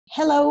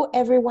Hello,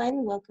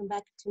 everyone. Welcome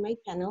back to my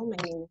channel. My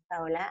name is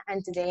Paola,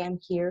 and today I'm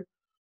here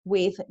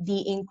with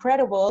the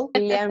incredible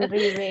Lilliam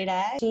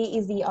Rivera. She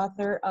is the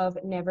author of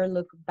Never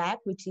Look Back,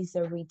 which is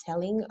a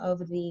retelling of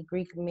the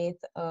Greek myth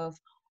of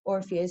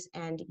Orpheus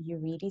and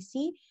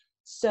Eurydice.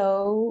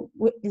 So,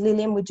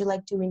 Lilliam, would you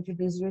like to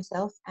introduce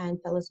yourself and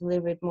tell us a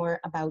little bit more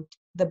about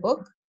the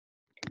book?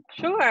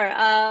 Sure.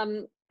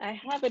 I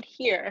have it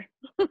here.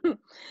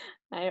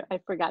 I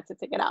forgot to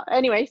take it out.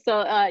 Anyway,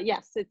 so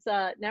yes, it's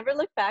Never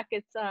Look Back.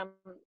 It's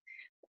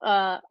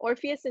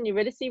Orpheus and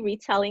Eurydice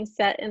retelling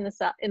set in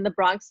the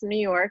Bronx, New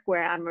York,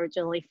 where I'm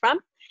originally from.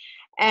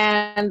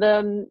 And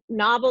the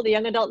novel, the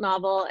young adult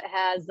novel,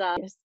 has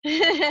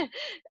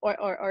or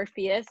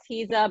Orpheus.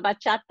 He's a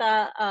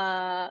bachata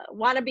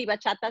wannabe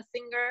bachata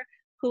singer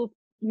who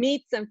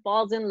meets and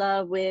falls in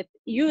love with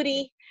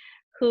Yuri,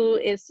 who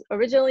is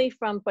originally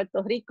from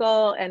Puerto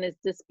Rico and is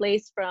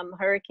displaced from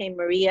Hurricane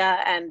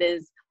Maria and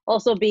is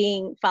also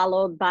being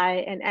followed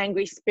by an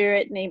angry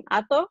spirit named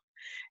Ato.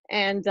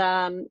 And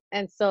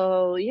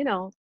so, you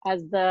know,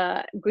 as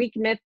the Greek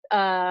myth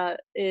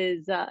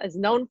is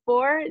known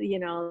for, you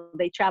know,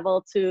 they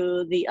travel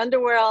to the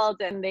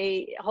underworld and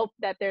they hope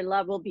that their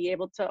love will be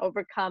able to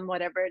overcome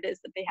whatever it is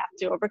that they have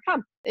to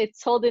overcome.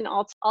 It's told in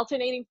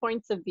alternating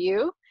points of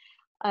view,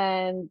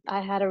 and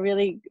I had a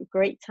really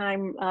great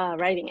time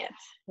writing it.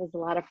 It was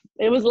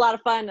a lot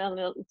of fun. And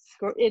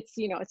it's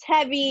you know, it's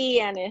heavy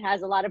and it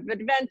has a lot of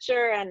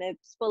adventure and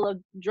it's full of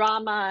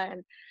drama,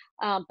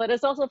 and but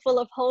it's also full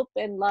of hope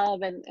and love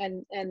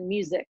and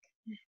music.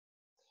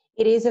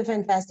 It is a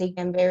fantastic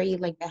and very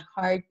like a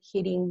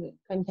hard-hitting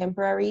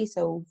contemporary.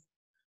 So,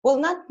 well,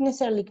 not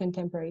necessarily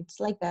contemporary.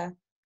 It's like a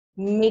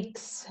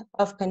mix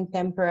of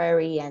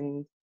contemporary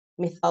and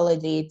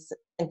mythology. It's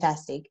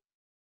fantastic.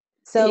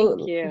 So,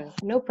 Thank you.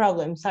 no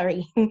problem.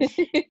 Sorry.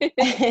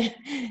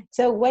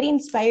 So, what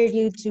inspired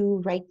you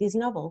to write this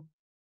novel?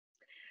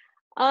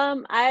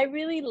 I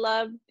really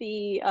loved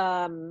the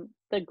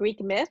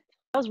Greek myth.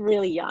 I was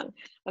really young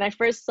when I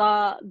first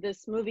saw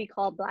this movie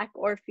called Black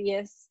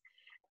Orpheus,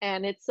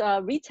 and it's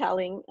a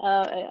retelling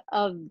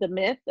of the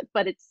myth,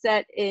 but it's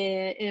set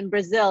in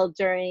Brazil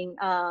during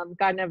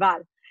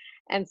Carnival.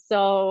 And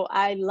so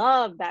I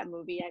loved that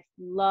movie. I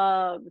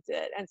loved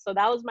it. And so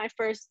that was my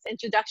first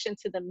introduction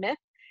to the myth.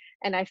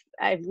 And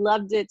I've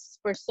loved it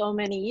for so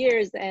many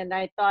years. And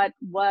I thought,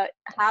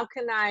 how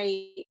can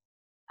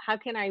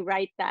I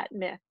write that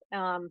myth?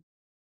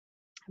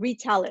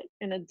 Retell it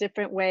in a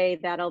different way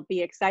that'll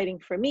be exciting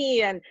for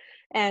me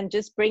and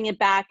just bring it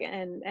back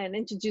and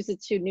introduce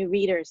it to new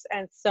readers.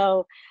 And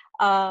so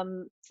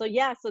so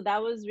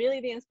that was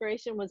really the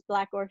inspiration, was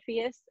Black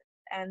Orpheus.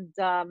 And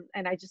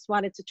I just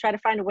wanted to try to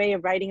find a way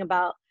of writing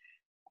about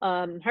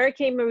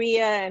Hurricane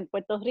Maria and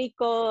Puerto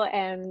Rico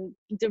and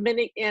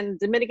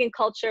Dominican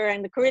culture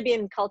and the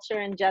Caribbean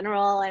culture in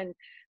general, and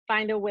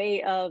find a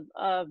way of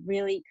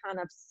really kind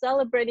of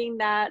celebrating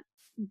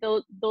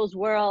those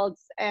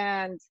worlds,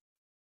 and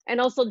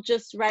also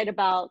just write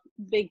about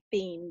big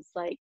themes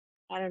like,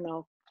 I don't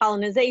know,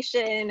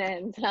 colonization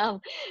and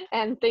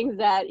things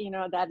that, you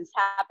know, that is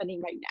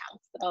happening right now.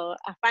 So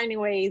finding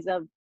ways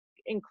of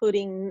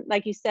including,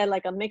 like you said,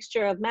 like a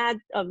mixture of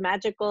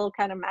magical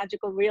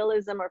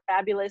realism or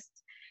fabulous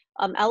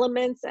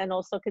elements, and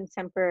also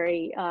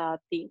contemporary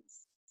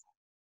themes.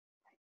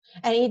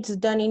 And it's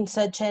done in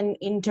such an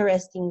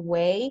interesting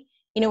way,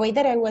 in a way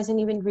that I wasn't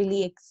even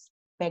really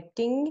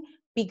expecting,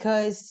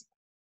 because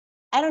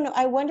I don't know.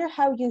 I wonder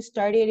how you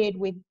started it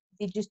with.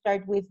 Did you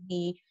start with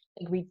the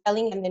like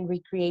retelling and then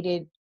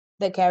recreated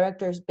the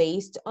characters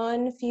based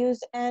on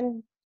Fuse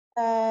and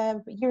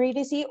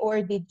Eurydice,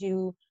 or did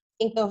you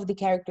think of the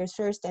characters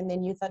first and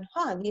then you thought,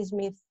 "Huh, this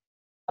myth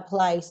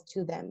applies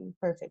to them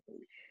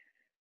perfectly"?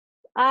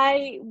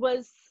 I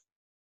was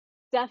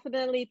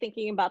definitely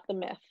thinking about the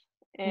myth,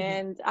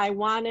 and I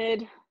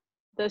needed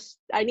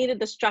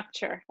the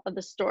structure of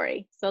the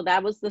story. So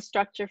that was the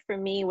structure for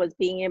me, was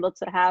being able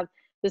to have,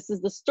 this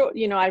is the story,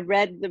 you know. I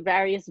read the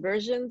various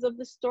versions of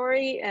the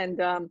story, and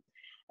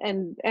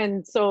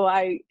so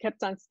I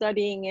kept on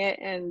studying it,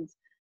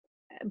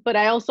 but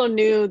I also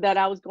knew that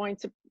I was going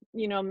to,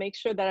 you know, make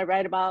sure that I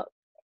write about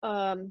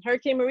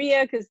Hurricane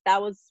Maria, because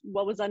that was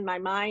what was on my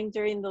mind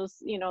during those,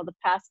 you know, the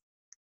past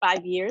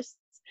 5 years.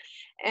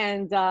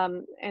 And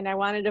I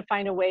wanted to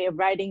find a way of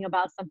writing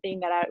about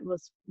something that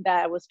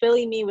was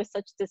filling me with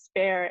such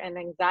despair and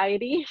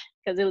anxiety,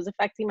 because it was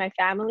affecting my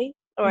family,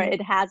 or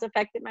it has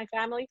affected my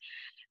family.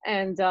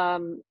 And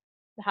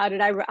how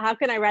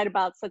can I write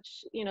about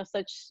such, you know,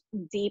 such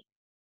deep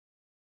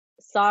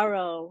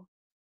sorrow?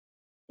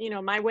 You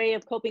know, my way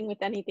of coping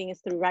with anything is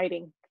through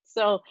writing.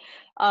 So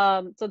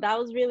so that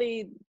was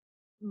really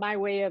my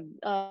way of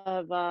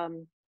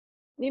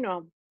you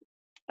know,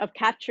 of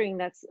capturing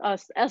that's a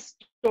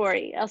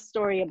story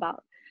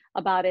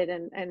about it,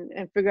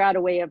 and figure out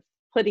a way of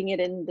putting it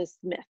in this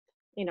myth,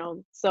 you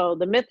know. So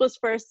the myth was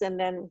first, and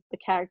then the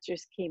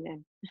characters came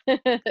in.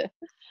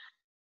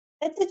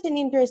 That's such an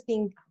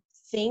interesting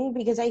thing,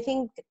 because I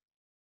think,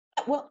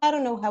 well, I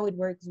don't know how it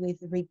works with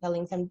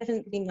retellings. I'm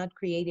definitely not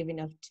creative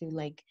enough to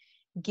like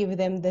give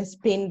them the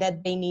spin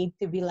that they need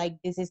to be like,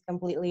 this is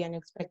completely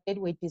unexpected,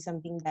 which is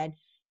something that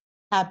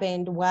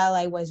happened while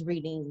I was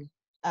reading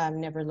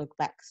Never Look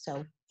Back.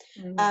 So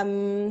Mhm.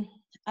 um,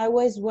 I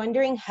was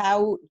wondering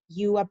how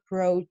you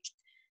approached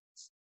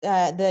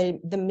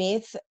the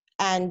myth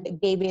and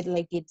gave it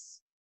like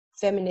its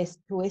feminist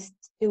twist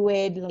to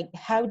it. Like,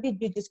 how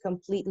did you just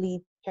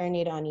completely turn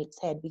it on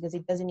its head? Because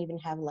it doesn't even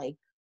have like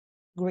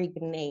Greek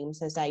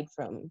names aside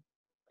from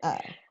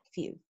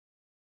few.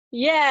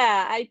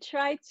 Yeah, I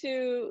try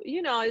to,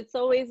 it's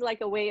always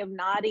like a way of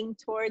nodding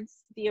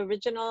towards the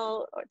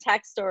original or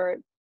text or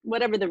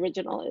whatever the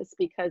original is,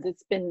 because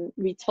it's been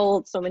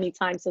retold so many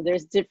times. So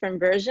there's different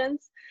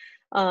versions.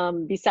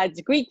 Besides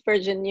the Greek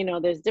version,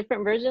 there's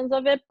different versions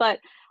of it. But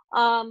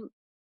um,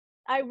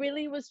 I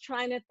really was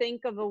trying to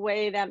think of a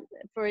way that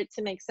for it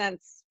to make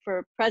sense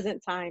for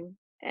present time,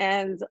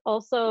 and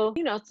also,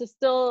 to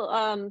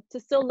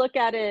still look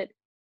at it,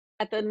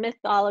 at the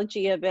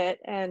mythology of it,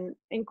 and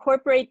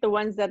incorporate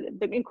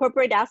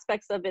incorporate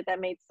aspects of it that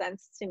made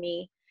sense to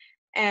me,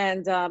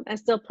 and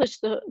still push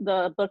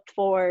the book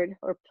forward,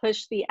 or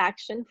push the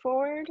action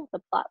forward, the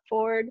plot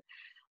forward.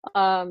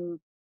 um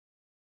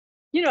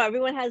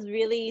Everyone has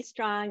really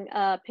strong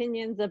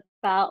opinions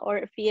about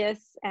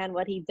Orpheus and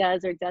what he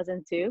does or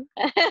doesn't do.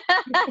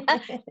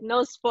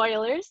 No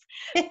spoilers,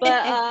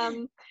 but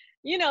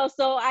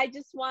so I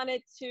just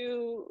wanted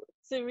to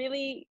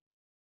really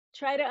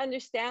try to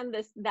understand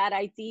that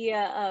idea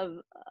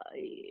of,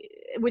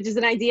 which is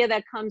an idea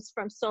that comes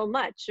from so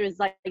much. There's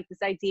like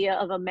this idea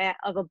of a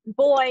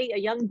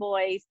young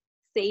boy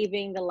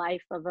saving the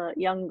life of a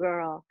young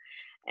girl,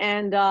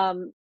 and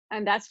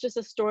that's just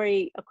a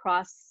story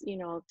across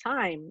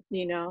time,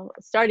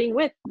 starting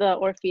with the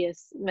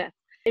Orpheus myth.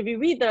 If you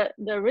read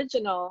the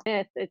original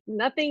myth,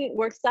 nothing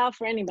works out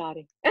for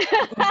anybody.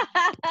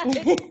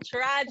 It's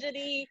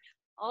tragedy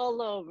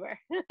all over.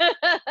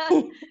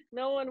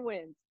 No one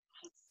wins.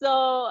 So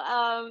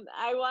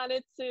I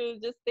wanted to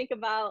just think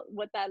about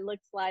what that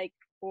looks like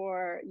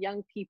for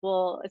young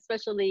people,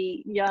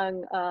 especially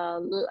young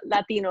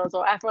Latinos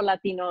or Afro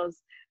Latinos,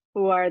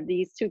 who are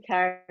these two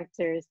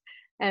characters,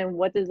 and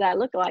what does that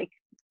look like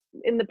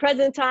in the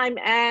present time,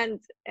 and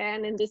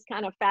in this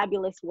kind of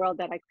fabulous world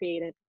that I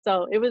created.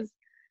 So it was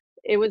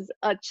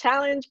a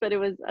challenge, but it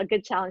was a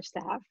good challenge to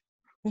have.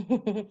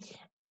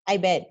 I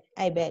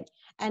bet.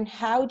 And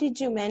how did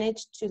you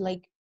manage to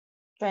like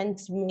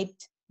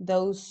transmit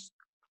those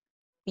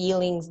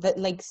feelings, that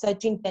like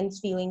such intense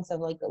feelings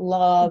of like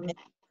love Mhm.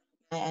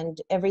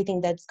 and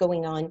everything that's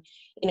going on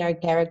in our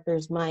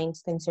characters'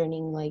 minds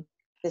concerning like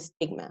the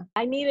stigma?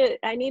 I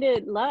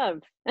needed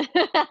love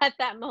at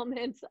that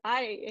moment.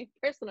 I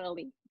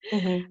personally,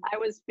 Mm-hmm. I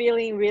was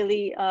feeling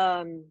really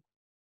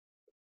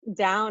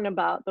down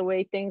about the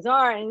way things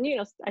are, and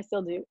I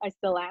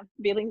still am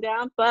feeling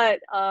down, but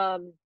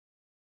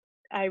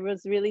I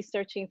was really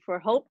searching for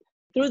hope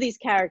through these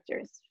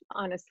characters,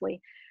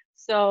 honestly.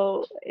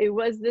 So it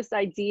was this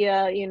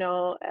idea,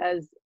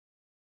 as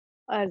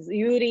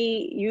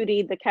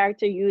Yuri, the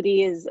character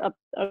Yuri is a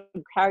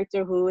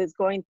character who is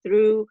suffering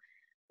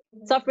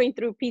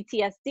through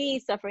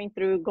PTSD,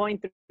 going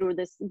through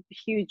this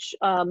huge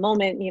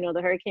moment,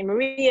 the Hurricane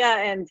Maria,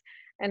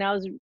 and I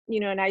was,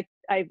 and I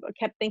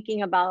kept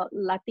thinking about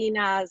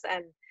Latinas,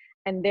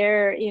 and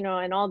their,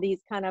 and all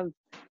these kind of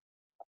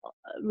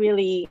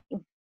really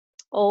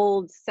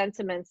old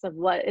sentiments of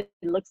what it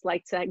looks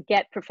like to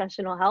get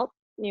professional help,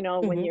 when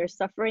Mm-hmm. you're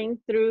suffering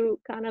through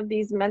kind of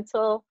these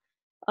mental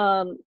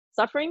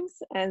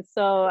sufferings. And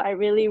so I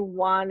really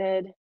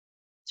wanted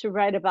to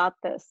write about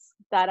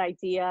that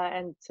idea,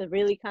 and to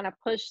really kind of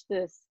push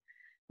this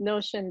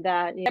notion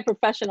that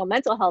professional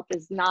mental health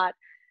is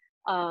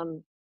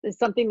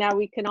something that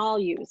we can all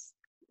use.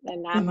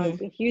 And I'm a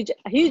Mm-hmm.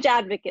 huge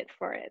advocate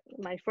for it,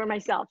 for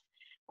myself,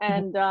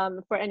 and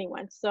for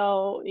anyone.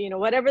 So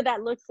whatever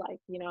that looks like,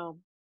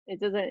 it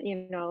doesn't,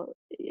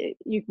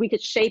 we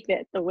could shape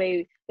it the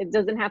way. It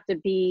doesn't have to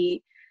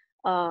be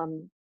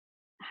um,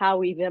 how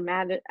we've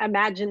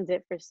imagined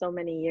it for so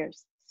many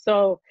years.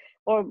 So,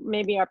 or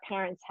maybe our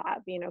parents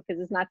have, because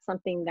it's not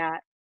something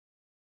that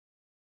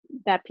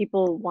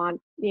people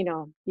want. You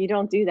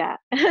don't do that.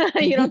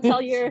 You don't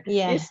tell your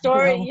Yeah,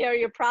 story, no.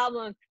 your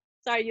problem.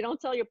 Sorry, you don't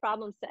tell your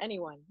problems to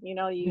anyone. You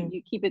Mhm.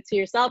 you keep it to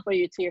yourself, or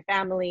you to your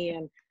family,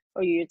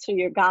 or you to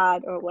your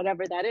God, or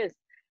whatever that is.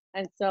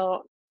 And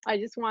so I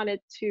just wanted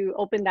to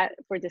open that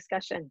for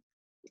discussion,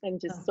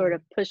 and just sort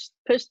Uh-huh. of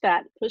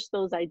push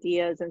those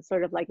ideas, and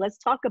sort of like, let's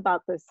talk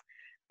about the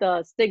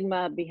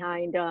stigma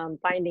behind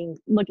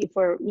looking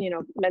for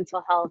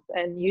mental health,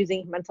 and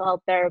using mental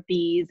health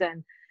therapies,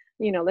 and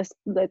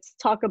let's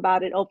talk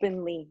about it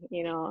openly.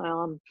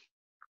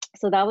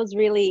 So that was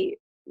really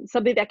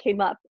something that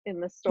came up in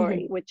the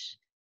story, Mhm. which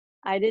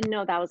I didn't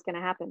know that was going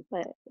to happen,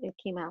 but it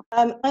came out.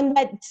 On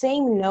that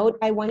same note,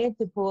 I wanted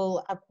to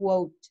pull a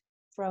quote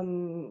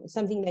from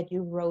something that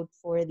you wrote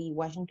for the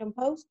Washington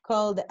Post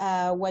called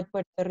What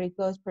Puerto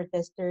Rico's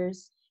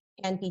Protesters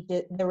Can Teach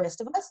the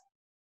Rest of Us.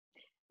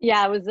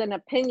 Yeah, it was an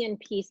opinion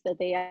piece that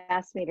they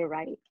asked me to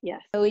write.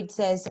 Yes. So it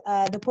says,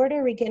 the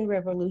Puerto Rican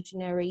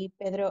revolutionary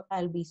Pedro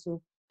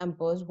Albizu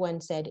Campos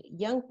once said,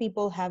 young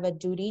people have a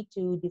duty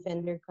to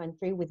defend their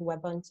country with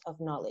weapons of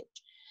knowledge.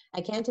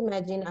 I can't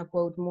imagine a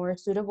quote more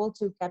suitable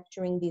to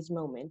capturing this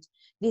moment.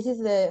 This is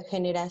the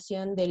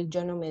generación del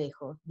yo no me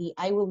dejo, the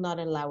I will not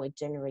allow it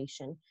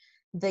generation.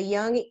 The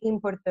young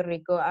in Puerto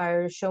Rico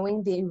are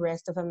showing the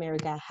rest of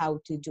America how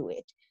to do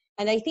it.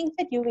 And I think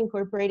that you've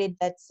incorporated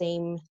that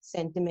same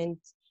sentiment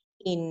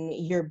in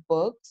your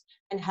books.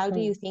 And how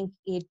do you think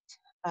it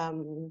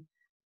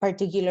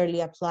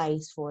particularly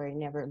applies for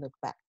Never Look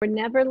Back? For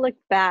Never Look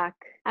Back,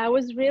 I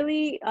was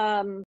really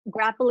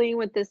grappling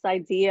with this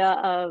idea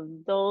of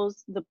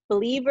the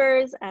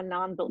believers and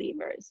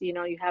non-believers. You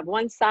know, you have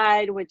one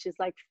side, which is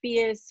like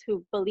fierce,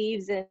 who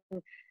believes in,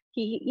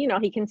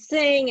 he can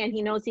sing, and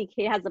he knows he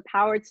has the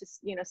power to,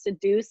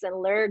 seduce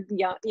and lure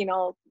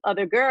young,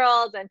 other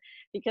girls, and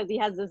because he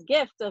has this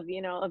gift of,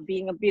 of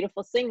being a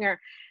beautiful singer.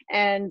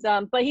 And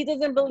but he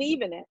doesn't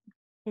believe in it.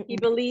 He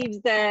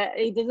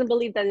doesn't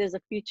believe that there's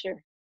a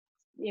future,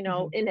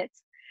 in it.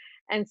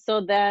 And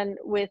so then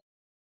with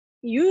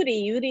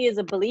Yuri is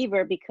a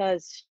believer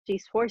because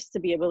she's forced to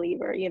be a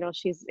believer.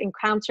 She's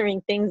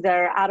encountering things that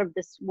are out of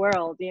this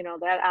world,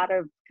 that out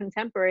of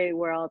contemporary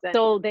world. And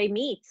so they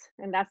meet,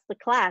 and that's the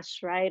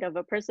clash, right, of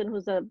a person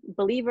who's a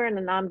believer and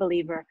a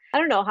non-believer. I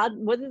don't know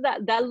what is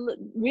that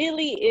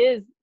really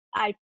is.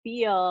 I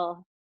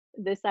feel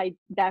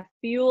that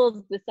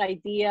fuels this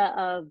idea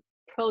of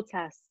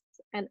protest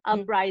and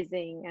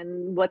uprising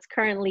and what's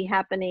currently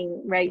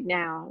happening right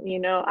now.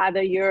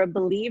 Either you're a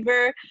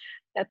believer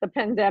that the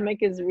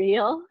pandemic is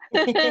real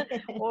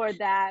or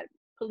that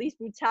police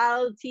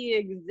brutality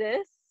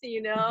exists,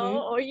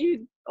 or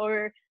you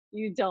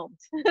don't.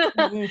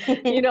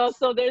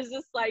 So there's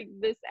just like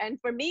this. And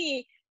for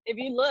me, if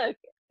you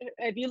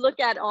look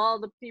at all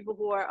the people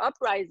who are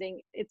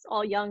uprising, it's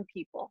all young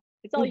people.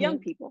 Young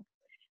people.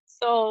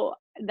 So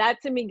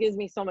that to me gives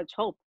me so much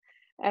hope.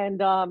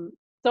 And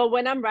so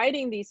when I'm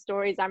writing these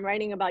stories, I'm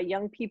writing about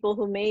young people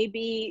who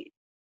maybe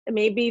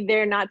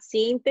they're not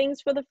seeing things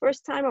for the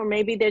first time, or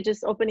maybe they're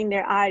just opening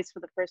their eyes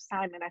for the first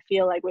time. And I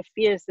feel like with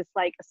Fierce, it's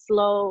like a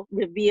slow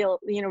reveal,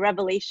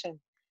 revelation,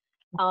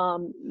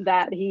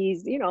 that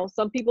he's,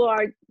 some people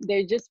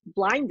they're just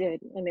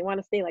blinded and they want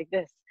to stay like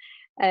this.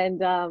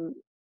 And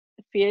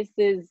Fierce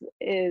is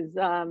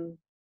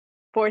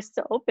forced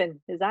to open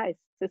his eyes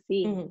to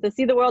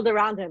see the world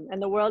around him.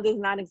 And the world is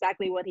not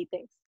exactly what he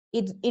thinks.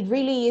 It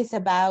really is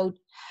about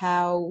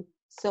how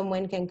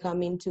someone can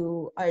come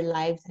into our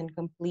lives and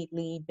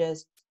completely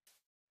just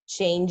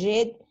change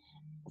it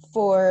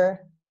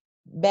for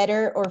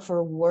better or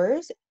for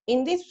worse.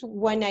 In this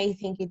one, I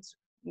think it's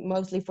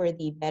mostly for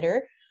the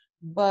better,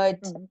 but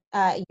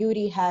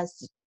Yuri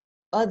has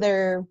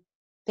other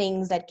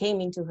things that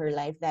came into her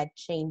life that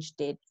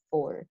changed it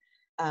for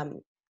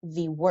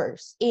the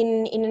worse.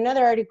 In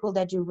another article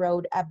that you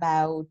wrote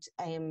about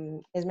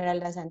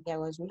Esmeralda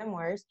Santiago's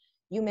memoirs,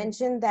 you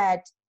mentioned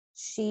that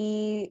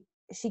she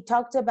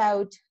talked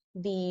about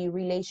the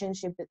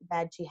relationship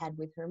that she had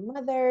with her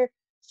mother.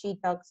 She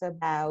talks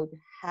about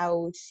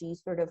how she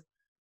sort of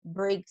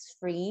breaks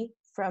free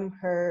from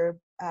her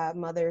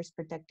mother's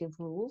protective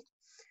rules.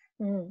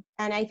 And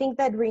I think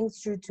that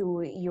rings true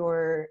to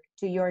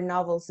your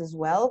novels as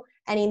well.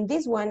 And in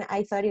this one,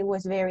 I thought it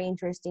was very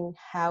interesting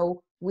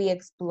how we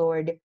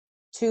explored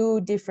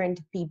two different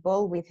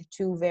people with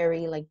two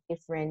very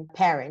different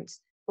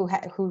parents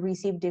who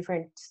receive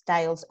different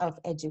styles of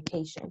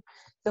education.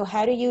 So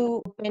how do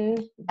you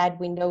open that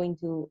window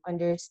into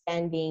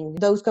understanding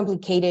those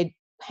complicated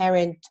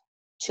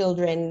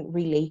parent-children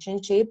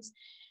relationships?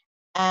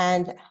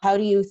 And how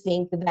do you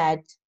think that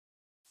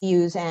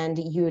Fuse and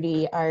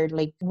Yuri are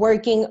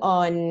working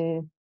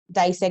on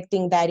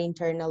dissecting that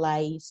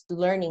internalized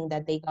learning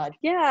that they got?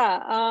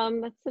 Yeah,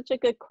 that's such a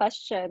good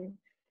question.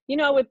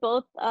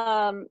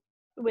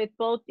 With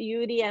both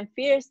Yuri and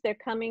Fierce, they're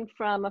coming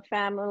from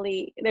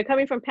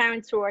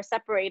parents who are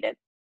separated.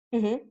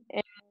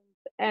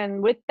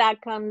 And with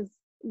that comes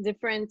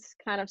different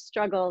kind of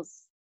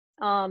struggles.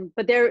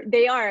 But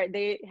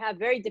they have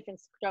very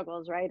different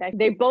struggles, right?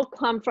 They both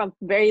come from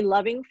very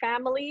loving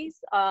families.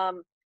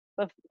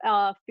 But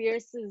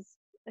Fierce's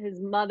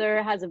his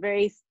mother has a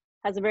very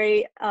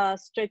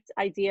strict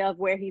idea of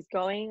where he's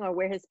going or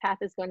where his path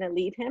is going to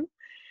lead him,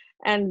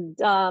 and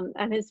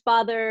his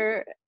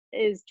father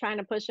is trying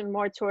to push him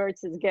more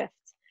towards his gift.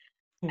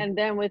 And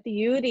then with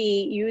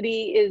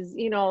Yuri is,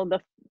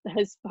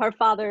 her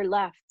father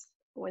left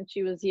when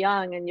she was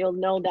young, and you'll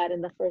know that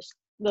in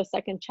the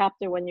second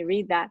chapter when you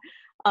read that.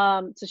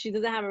 So she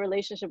doesn't have a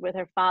relationship with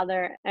her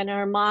father, and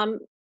her mom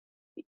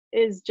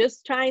is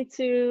just trying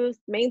to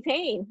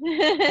maintain,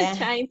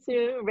 trying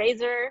to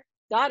raise her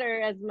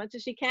daughter as much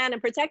as she can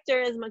and protect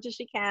her as much as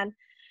she can,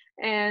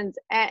 and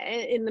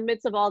in the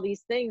midst of all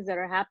these things that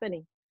are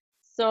happening.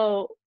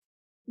 So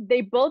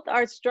they both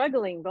are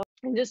struggling,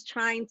 and just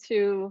trying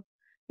to,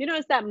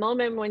 it's that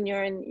moment when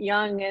you're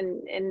young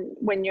and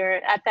when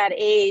you're at that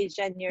age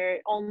and you're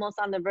almost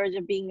on the verge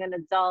of being an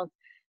adult,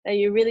 that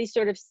you're really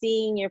sort of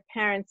seeing your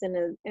parents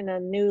in a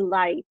new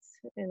light,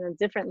 in a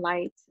different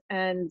light,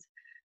 and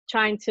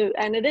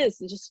it is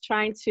just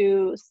trying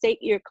to stake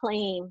your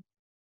claim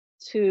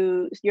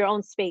to your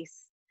own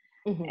space.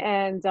 Mhm.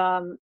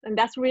 And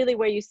that's really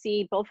where you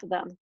see both of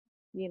them.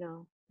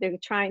 They're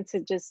trying to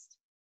just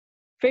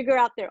figure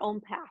out their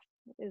own path,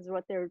 is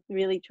what they're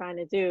really trying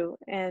to do.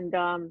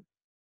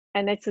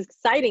 And it's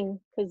exciting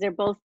because they're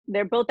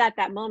both at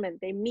that moment.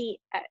 They meet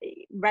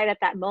right at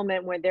that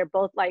moment where they're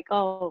both like,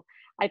 oh,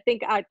 I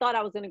thought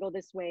I was going to go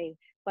this way,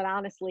 but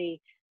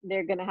honestly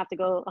they're going to have to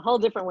go a whole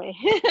different way.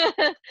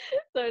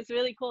 So it's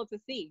really cool to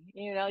see,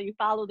 you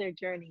follow their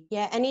journey.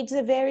 Yeah, and it's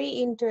a very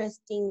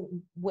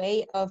interesting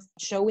way of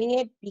showing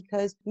it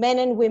because men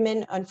and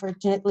women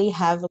unfortunately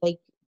have like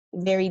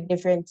very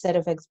different set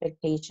of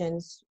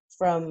expectations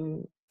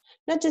from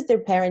not just their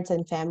parents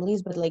and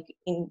families, but like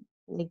in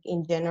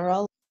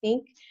general, I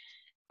think.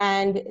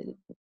 And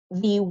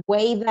the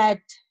way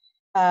that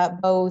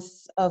both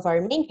of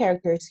our main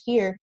characters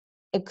here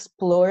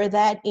explore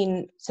that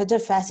in such a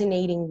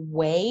fascinating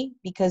way,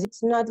 because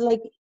it's not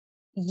like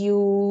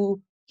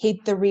you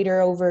hit the reader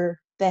over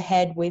the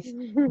head with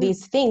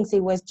these things.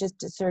 It was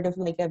just sort of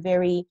like a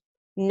very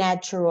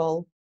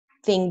natural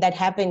thing that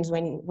happens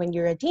when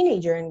you're a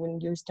teenager and when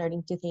you're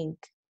starting to think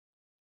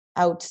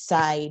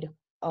outside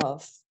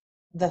of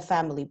the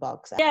family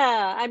box.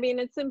 Yeah, I mean,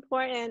 it's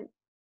important.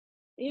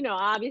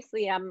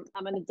 Obviously I'm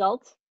an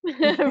adult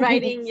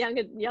writing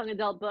young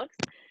adult books,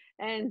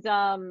 and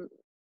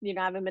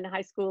I haven't been a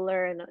high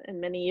schooler in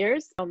many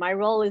years. So my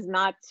role is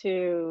not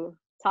to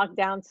talk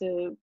down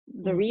to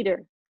the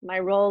reader. My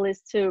role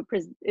is to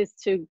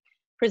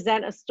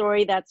present a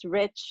story that's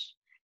rich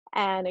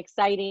and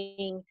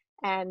exciting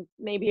and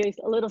maybe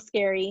a little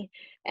scary,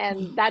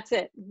 and that's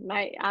it.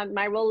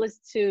 My role is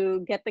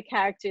to get the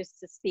characters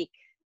to speak,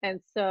 and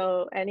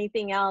so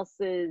anything else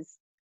is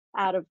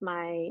out of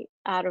my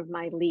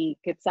league.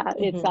 It's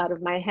out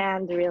of my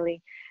hand,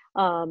 really.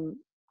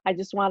 I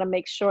just want to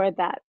make sure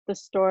that the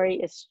story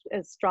is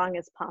as strong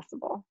as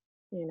possible.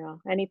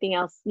 Anything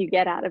else you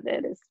get out of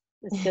it is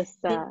just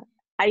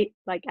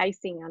like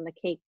icing on the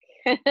cake.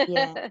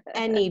 Yeah,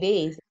 and it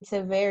is. It's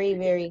a very,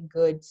 very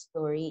good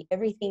story.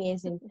 Everything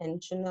is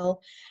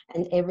intentional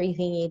and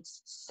everything it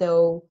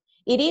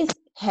is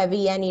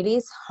heavy and it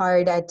is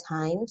hard at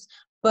times,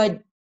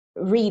 but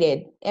read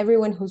it.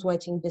 Everyone who's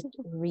watching, just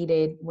read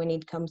it when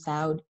it comes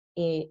out.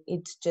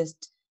 It's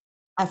just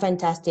a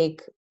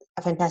fantastic,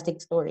 a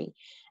fantastic story.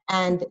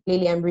 And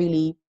Lillian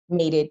really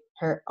made it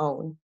her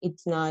own.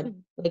 It's not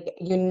like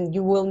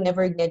you will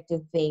never get to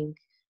think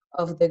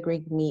of the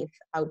Greek myth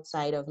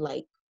outside of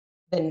like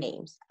the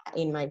names,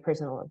 in my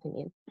personal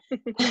opinion.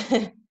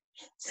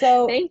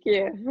 So Thank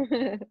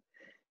you.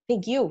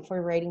 thank you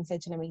for writing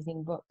such an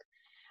amazing book.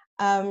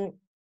 Um,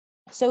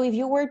 so if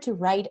you were to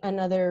write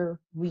another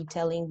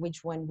retelling,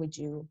 which one would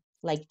you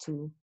like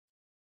to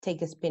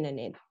take a spin on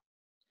it?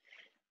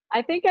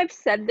 I think I've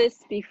said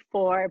this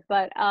before,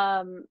 but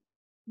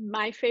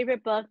my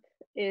favorite book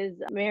is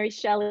Mary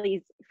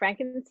Shelley's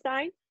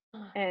Frankenstein,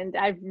 and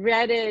I've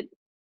read it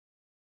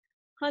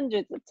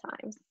hundreds of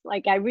times.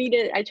 Like I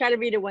try to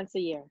read it once a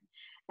year.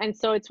 And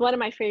so it's one of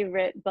my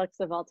favorite books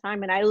of all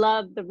time. And I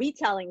love the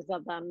retellings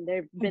of them.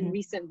 There have been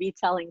recent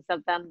retellings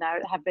of them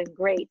that have been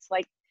great.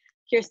 Like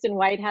Kirsten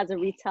White has a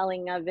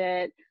retelling of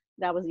it.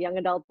 That was a young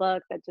adult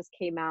book that just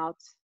came out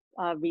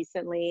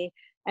recently.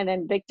 And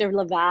then Victor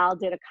Laval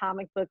did a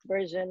comic book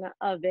version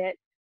of it,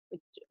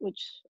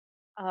 which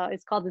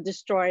is called The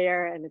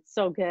Destroyer, and it's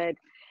so good.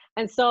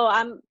 And so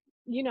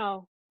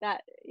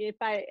that if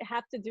I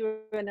have to do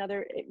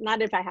another,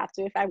 not if I have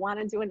to, if I want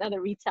to do another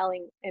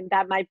retelling, and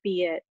that might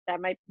be it. That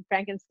might be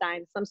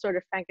Frankenstein, some sort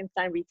of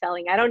Frankenstein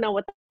retelling. I don't know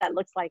what that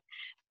looks like,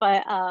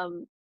 but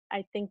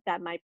I think that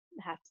might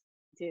have to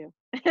do.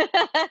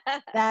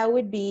 That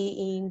would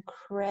be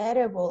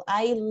incredible.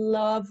 I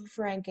love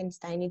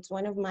Frankenstein. It's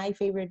one of my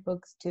favorite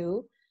books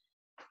too.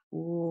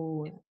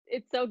 Ooh,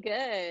 It's so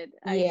good.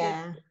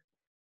 yeah.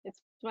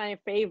 It's my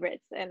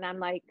favorites, and I'm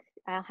like,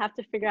 I'll have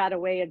to figure out a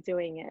way of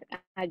doing it.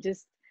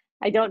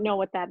 I don't know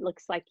what that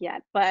looks like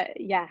yet, but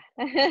yeah.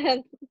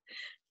 I'm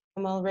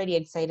already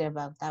excited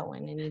about that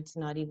one, and it's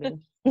not even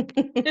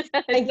It's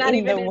like not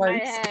in the even in my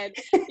works. head.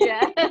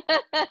 Yeah.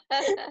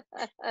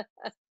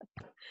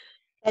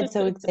 That's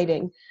so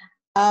exciting.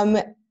 Um,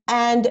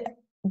 and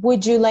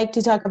would you like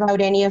to talk about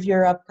any of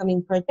your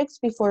upcoming projects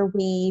before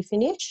we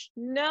finish?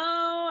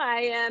 No,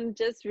 I am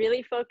just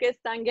really focused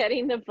on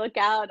getting the book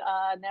out.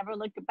 Never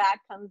Look Back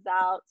comes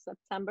out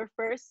September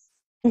 1st,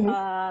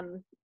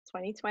 Mhm.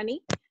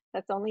 2020.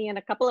 That's only in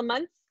a couple of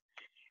months.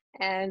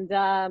 And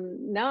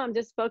no, I'm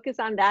just focused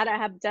on that. I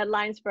have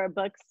deadlines for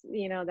books,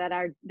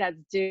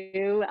 that's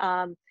due,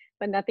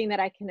 but nothing that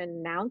I can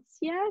announce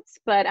yet.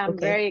 But I'm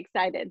Okay. very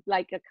excited.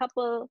 Like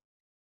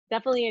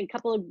definitely a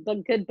couple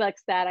of good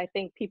books that I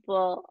think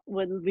people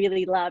would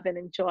really love and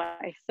enjoy.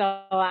 So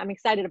I'm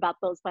excited about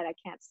those, but I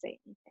can't say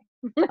anything.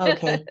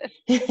 Okay.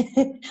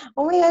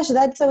 Oh my gosh,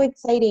 that's so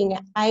exciting.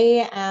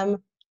 I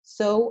am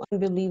so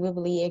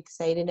unbelievably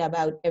excited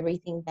about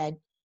everything that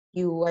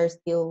you are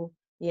still,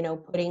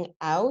 putting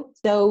out.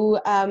 So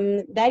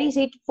that is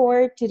it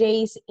for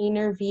today's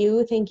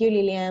interview. Thank you,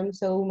 Lilliam,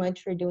 so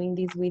much for doing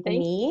this with Thank,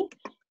 me.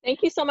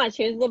 thank you so much.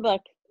 Here's the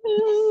book.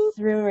 Yes,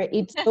 remember,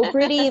 it's so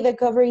pretty. The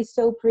cover is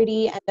so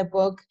pretty, and the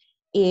book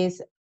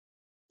is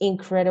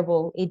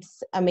incredible.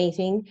 It's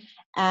amazing.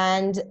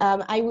 And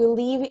I will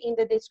leave in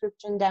the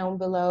description down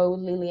below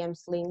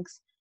Lilliam's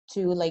links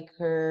to like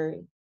her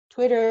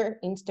Twitter,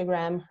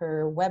 Instagram,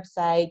 her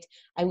website.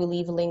 I will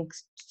leave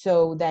links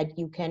so that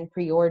you can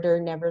pre-order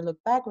Never Look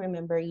Back.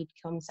 Remember, it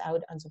comes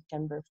out on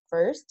September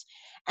 1st.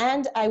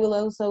 And I will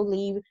also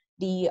leave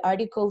the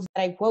articles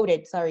that I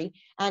quoted, sorry,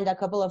 and a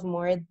couple of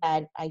more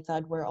that I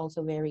thought were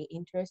also very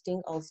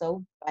interesting,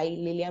 also by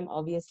Lilliam,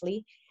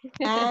 obviously.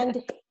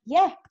 And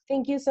yeah,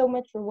 thank you so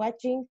much for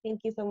watching.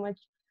 Thank you so much,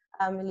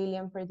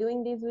 Lilliam, for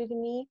doing this with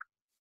me.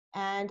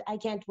 And I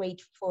can't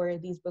wait for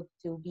this book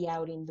to be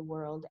out in the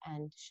world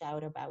and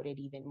shout about it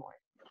even more.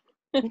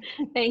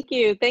 Thank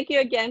you. Thank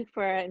you again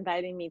for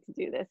inviting me to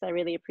do this. I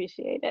really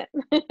appreciate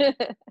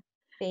it.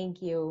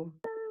 Thank you.